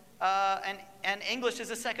started an English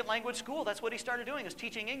as a second language school. That's what he started doing, is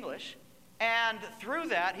teaching English. And through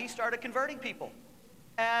that, he started converting people.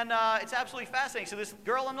 And it's absolutely fascinating. So this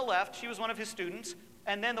girl on the left, she was one of his students,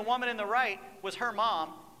 and then the woman in the right was her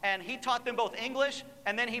mom. And he taught them both English,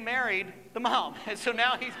 and then he married the mom. And so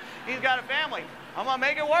now he's got a family. I'm going to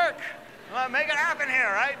make it work. I'm going to make it happen here,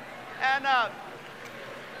 right?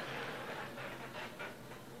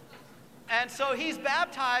 And so he's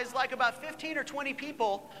baptized like about 15 or 20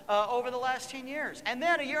 people over the last 10 years. And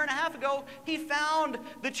then a year and a half ago, he found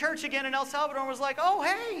the church again in El Salvador and was like, oh,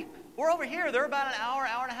 hey, we're over here. They're about an hour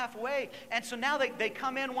and a half away. And so now they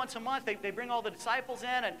come in once a month. They bring all the disciples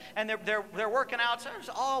in, and they're working out. So there's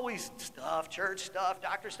always stuff, church stuff,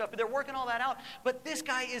 doctor stuff, but they're working all that out. But this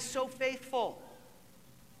guy is so faithful.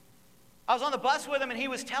 I was on the bus with him, and he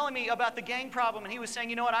was telling me about the gang problem, and he was saying,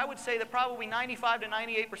 you know what, I would say that probably 95 to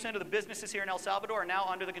 98% of the businesses here in El Salvador are now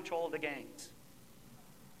under the control of the gangs.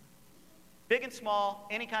 Big and small,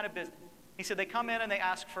 any kind of business. He said they come in and they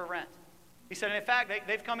ask for rent. He said, and in fact,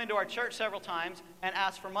 they've come into our church several times and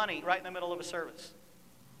asked for money right in the middle of a service.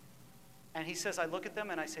 And he says, I look at them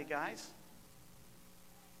and I say, guys,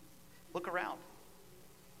 look around.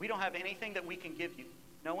 We don't have anything that we can give you.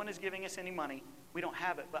 No one is giving us any money. We don't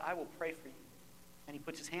have it, but I will pray for you. And he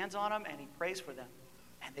puts his hands on them and he prays for them.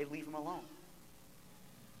 And they leave him alone.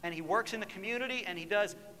 And he works in the community, and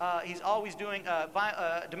he's always doing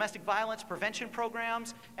domestic violence prevention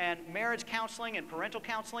programs and marriage counseling and parental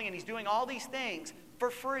counseling, and he's doing all these things for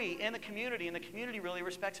free in the community, and the community really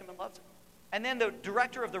respects him and loves him. And then the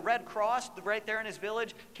director of the Red Cross, right there in his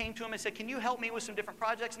village, came to him and said, can you help me with some different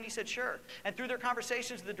projects? And he said, sure. And through their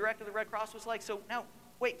conversations, the director of the Red Cross was like, so now,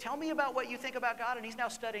 wait, tell me about what you think about God, and he's now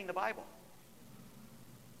studying the Bible.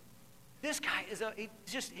 This guy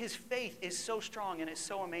his faith is so strong and it's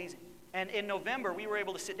so amazing. And in November, we were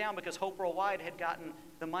able to sit down because Hope Worldwide had gotten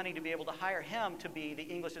the money to be able to hire him to be the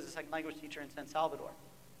English as a second language teacher in San Salvador.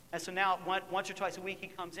 And so now, once or twice a week, he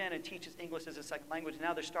comes in and teaches English as a second language.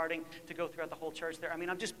 Now they're starting to go throughout the whole church there. I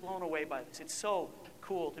mean, I'm just blown away by this. It's so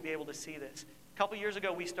cool to be able to see this. 5 years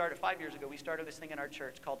ago, we started this thing in our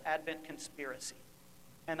church called Advent Conspiracy.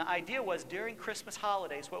 And the idea was during Christmas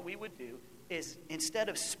holidays, what we would do is instead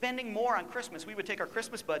of spending more on Christmas, we would take our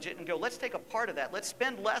Christmas budget and go, let's take a part of that. Let's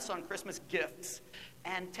spend less on Christmas gifts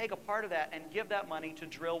and take a part of that and give that money to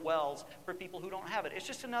drill wells for people who don't have it. It's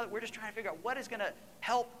just we're just trying to figure out what is going to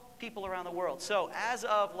help people around the world. So as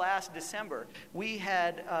of last December, we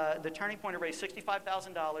had the Turning Point to raise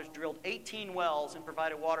 $65,000, drilled 18 wells, and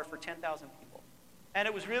provided water for 10,000 people. And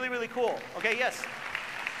it was really, really cool. Okay, yes?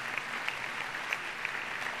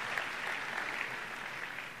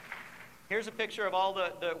 here's a picture of all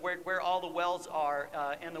where all the wells are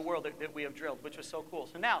in the world that we have drilled, which was so cool.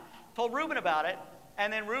 So now, told Reuben about it,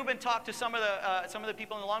 and then Reuben talked to some of the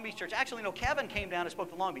people in the Long Beach church. Actually, no, Kevin came down and spoke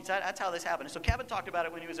to Long Beach. That's how this happened. So Kevin talked about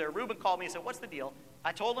it when he was there. Reuben called me and said, "What's the deal?"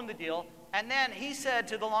 I told him the deal, and then he said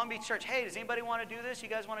to the Long Beach church, "Hey, does anybody want to do this? You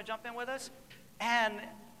guys want to jump in with us?" And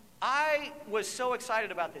I was so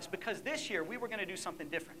excited about this because this year we were going to do something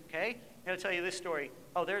different, okay? I'm going to tell you this story.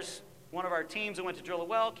 Oh, there's one of our teams that went to drill a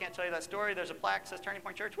well. Can't tell you that story. There's a plaque that says Turning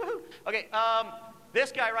Point Church. Woohoo! Okay,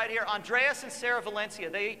 this guy right here, Andreas and Sarah Valencia,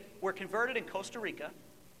 they were converted in Costa Rica,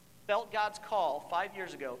 felt God's call 5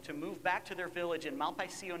 years ago to move back to their village in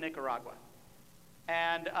Malpaisillo, Nicaragua.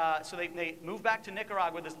 And so they moved back to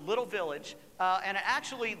Nicaragua, this little village. And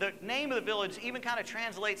actually, the name of the village even kind of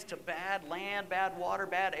translates to bad land, bad water,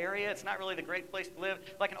 bad area. It's not really the great place to live.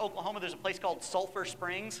 Like in Oklahoma, there's a place called Sulphur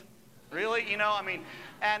Springs. Really? You know, I mean,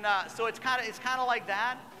 and so it's kind of like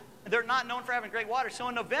that. They're not known for having great water. So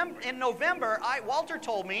in November, Walter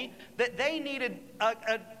told me that they needed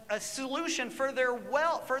a solution for their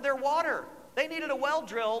water. They needed a well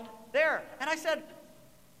drilled there. And I said,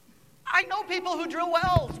 I know people who drill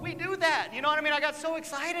wells. We do that. You know what I mean? I got so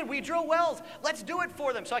excited. We drill wells. Let's do it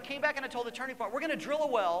for them. So I came back and I told the Turning Point, we're going to drill a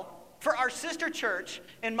well for our sister church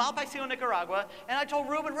in Malpaisillo, Nicaragua. And I told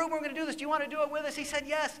Reuben, we're going to do this. Do you want to do it with us? He said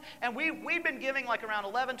yes. And we've been giving like around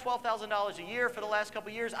 $11,000, $12,000 a year for the last couple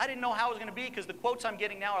of years. I didn't know how it was going to be because the quotes I'm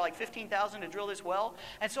getting now are like $15,000 to drill this well.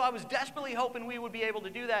 And so I was desperately hoping we would be able to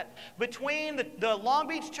do that. Between the Long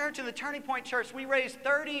Beach church and the Turning Point church, we raised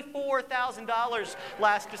 $34,000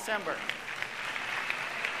 last December.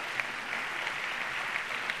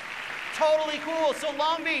 Totally cool. So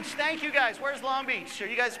Long Beach, thank you guys. Where's Long Beach? Are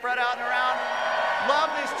you guys spread out and around?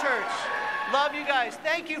 Love this church. Love you guys.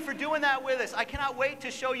 Thank you for doing that with us. I cannot wait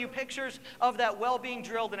to show you pictures of that well being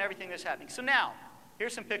drilled and everything that's happening. So now,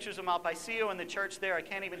 here's some pictures of Malpaisillo and the church there. I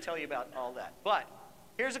can't even tell you about all that. But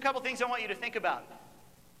here's a couple things I want you to think about.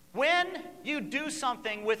 When you do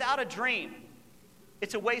something without a dream,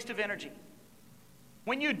 it's a waste of energy.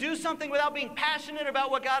 When you do something without being passionate about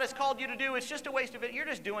what God has called you to do, it's just a waste of it. You're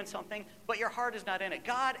just doing something, but your heart is not in it.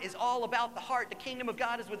 God is all about the heart. The kingdom of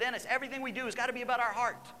God is within us. Everything we do has got to be about our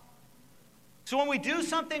heart. So when we do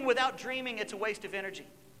something without dreaming, it's a waste of energy.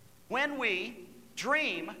 When we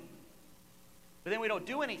dream, but then we don't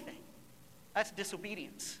do anything, that's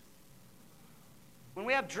disobedience. When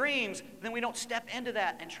we have dreams, then we don't step into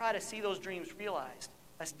that and try to see those dreams realized,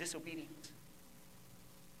 that's disobedience.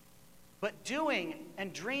 But doing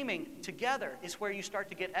and dreaming together is where you start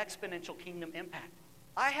to get exponential kingdom impact.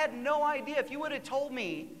 I had no idea. If you would have told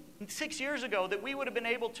me 6 years ago that we would have been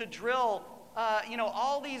able to drill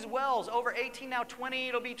all these wells, over 18, now 20,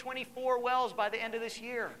 it'll be 24 wells by the end of this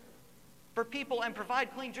year for people and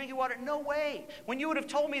provide clean drinking water, no way. When you would have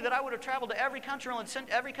told me that I would have traveled to every country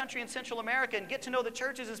in Central America and get to know the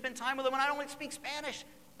churches and spend time with them when I don't speak Spanish,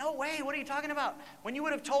 no way. What are you talking about? When you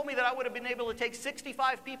would have told me that I would have been able to take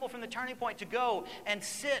 65 people from the Turning Point to go and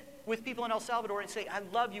sit with people in El Salvador and say, I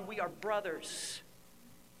love you, we are brothers.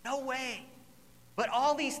 No way. But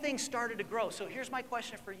all these things started to grow. So here's my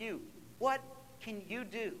question for you. What can you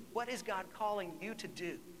do? What is God calling you to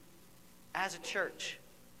do as a church?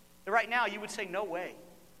 Right now you would say, no way.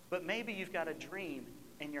 But maybe you've got a dream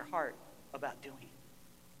in your heart about doing it.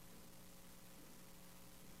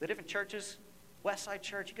 The different churches, Westside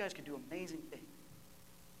Church, you guys can do amazing things.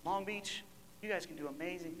 Long Beach, you guys can do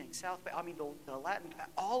amazing things. South Bay, the Latin,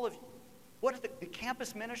 all of you. What if the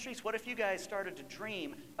campus ministries, what if you guys started to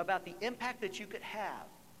dream about the impact that you could have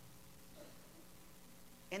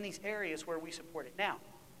in these areas where we support it? Now,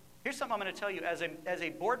 here's something I'm going to tell you. As a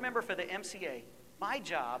board member for the MCA, my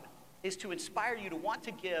job is to inspire you to want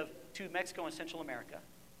to give to Mexico and Central America.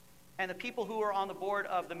 And the people who are on the board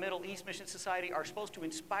of the Middle East Mission Society are supposed to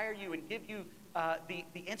inspire you and give you the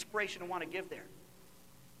inspiration to want to give there.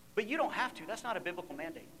 But you don't have to. That's not a biblical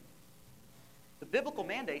mandate. The biblical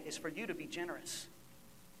mandate is for you to be generous.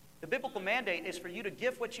 The biblical mandate is for you to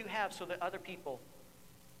give what you have so that other people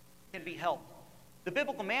can be helped. The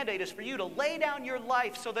biblical mandate is for you to lay down your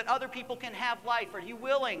life so that other people can have life. Are you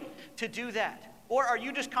willing to do that? Or are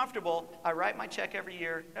you just comfortable? I write my check every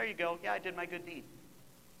year. There you go. Yeah, I did my good deed.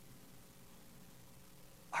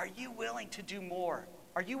 Are you willing to do more?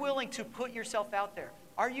 Are you willing to put yourself out there?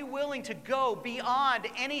 Are you willing to go beyond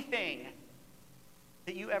anything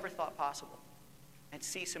that you ever thought possible and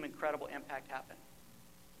see some incredible impact happen?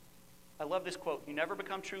 I love this quote. You never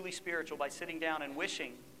become truly spiritual by sitting down and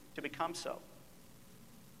wishing to become so.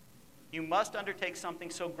 You must undertake something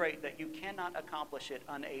so great that you cannot accomplish it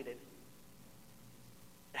unaided.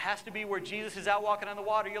 It has to be where Jesus is out walking on the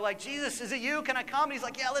water. You're like, Jesus, is it you? Can I come? And he's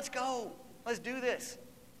like, yeah, let's go. Let's do this.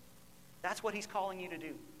 That's what he's calling you to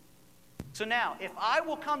do. So now, if I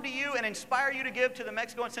will come to you and inspire you to give to the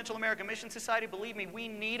Mexico and Central American Mission Society, believe me, we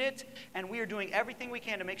need it, and we are doing everything we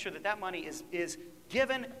can to make sure that that money is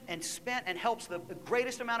given and spent and helps the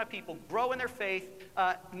greatest amount of people grow in their faith,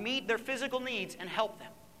 meet their physical needs, and help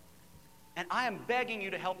them. And I am begging you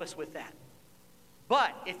to help us with that.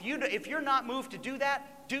 But if you're not moved to do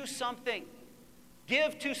that, do something.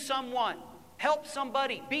 Give to someone. Help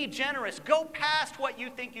somebody. Be generous. Go past what you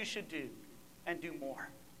think you should do and do more.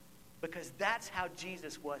 Because that's how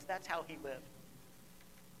Jesus was. That's how he lived.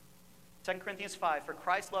 2 Corinthians 5, for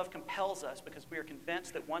Christ's love compels us because we are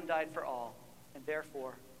convinced that one died for all, and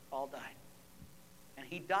therefore all died. And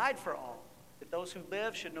he died for all, that those who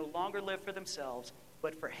live should no longer live for themselves,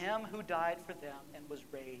 but for him who died for them and was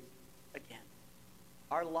raised again.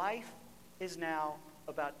 Our life is now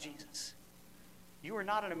about Jesus. You are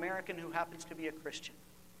not an American who happens to be a Christian.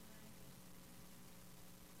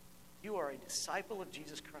 You are a disciple of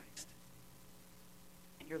Jesus Christ.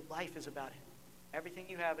 And your life is about him. Everything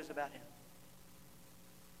you have is about him.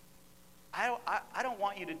 I don't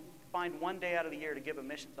want you to find one day out of the year to give a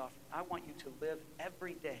missions offering. I want you to live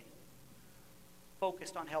every day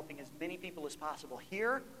focused on helping as many people as possible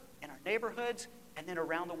here, in our neighborhoods, and then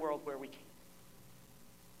around the world where we can.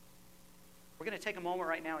 We're going to take a moment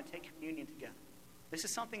right now and take communion together. This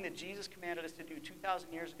is something that Jesus commanded us to do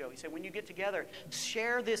 2,000 years ago. He said, when you get together,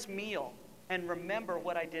 share this meal and remember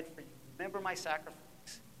what I did for you. Remember my sacrifice.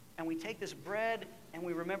 And we take this bread and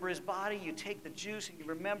we remember his body. You take the juice and you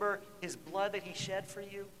remember his blood that he shed for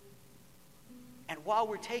you. And while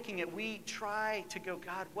we're taking it, we try to go,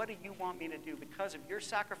 God, what do you want me to do? Because of your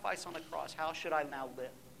sacrifice on the cross, how should I now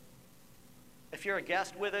live? If you're a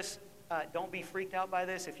guest with us, don't be freaked out by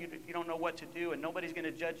this if you don't know what to do, and nobody's going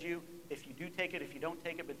to judge you if you do take it, if you don't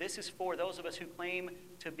take it. But this is for those of us who claim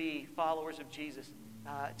to be followers of Jesus,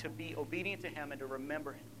 to be obedient to him and to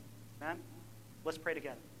remember him. Amen? Let's pray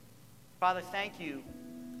together. Father, thank you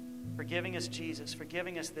for giving us Jesus, for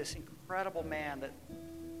giving us this incredible man that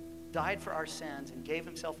died for our sins and gave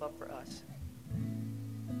himself up for us.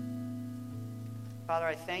 Father,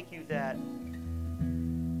 I thank you that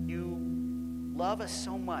you love us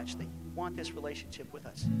so much that you want this relationship with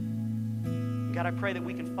us. And God, I pray that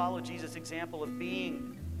we can follow Jesus' example of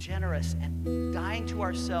being generous and dying to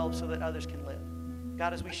ourselves so that others can live.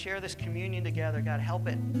 God, as we share this communion together, God, help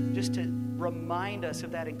it just to remind us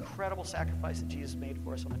of that incredible sacrifice that Jesus made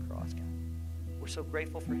for us on the cross, God. We're so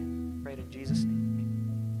grateful for him. I pray it in Jesus' name.